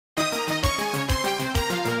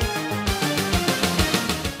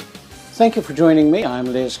Thank you for joining me.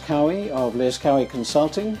 I'm Les Cowie of Les Cowie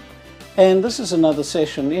Consulting, and this is another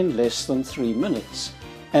session in less than 3 minutes,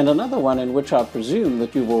 and another one in which I presume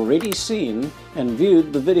that you've already seen and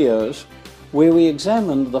viewed the videos where we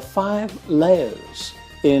examined the 5 layers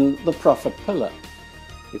in the profit pillar.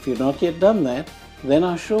 If you've not yet done that, then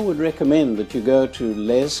I sure would recommend that you go to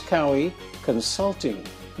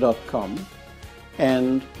lescowieconsulting.com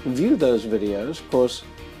and view those videos. Of course,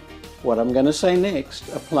 what I'm going to say next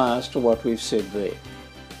applies to what we've said there.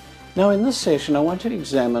 Now in this session I want to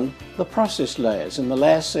examine the process layers. In the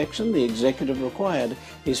last section, the executive required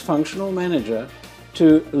his functional manager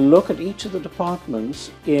to look at each of the departments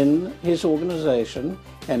in his organization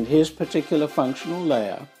and his particular functional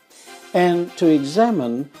layer, and to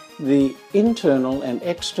examine the internal and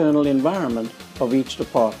external environment of each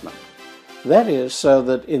department. That is, so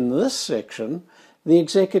that in this section the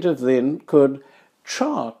executive then could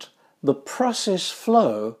chart the process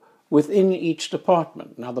flow within each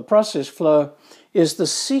department. Now, the process flow is the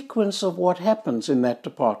sequence of what happens in that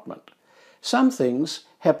department. Some things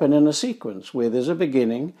happen in a sequence where there's a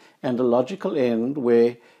beginning and a logical end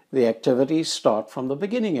where the activities start from the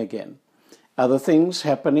beginning again. Other things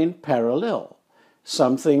happen in parallel.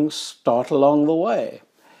 Some things start along the way.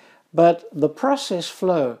 But the process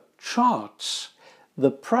flow charts the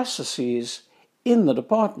processes in the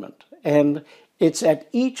department, and it's at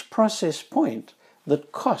each process point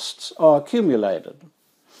that costs are accumulated.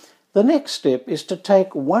 The next step is to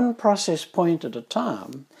take one process point at a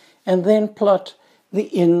time and then plot the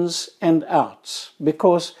ins and outs,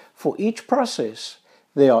 because for each process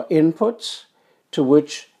there are inputs to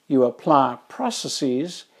which you apply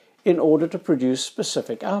processes in order to produce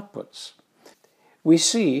specific outputs. We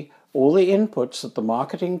see all the inputs that the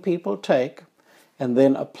marketing people take and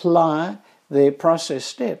then apply their process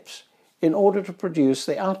steps in order to produce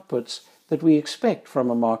the outputs that we expect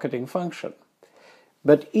from a marketing function.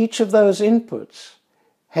 But each of those inputs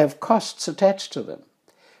have costs attached to them,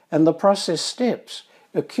 and the process steps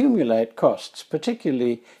accumulate costs,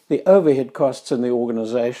 particularly the overhead costs in the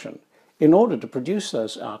organization, in order to produce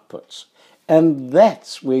those outputs. And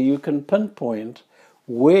that's where you can pinpoint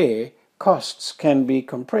where costs can be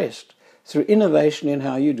compressed through innovation in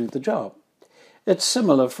how you do the job. It's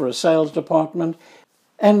similar for a sales department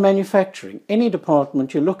and manufacturing. Any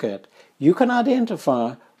department you look at, you can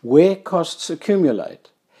identify where costs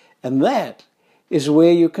accumulate. And that is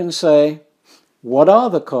where you can say, what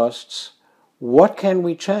are the costs? What can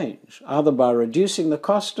we change? Either by reducing the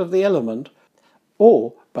cost of the element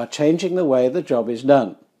or by changing the way the job is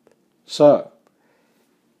done. So,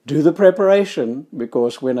 do the preparation,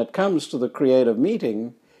 because when it comes to the creative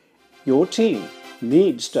meeting, your team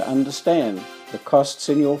needs to understand the costs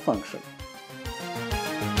in your function.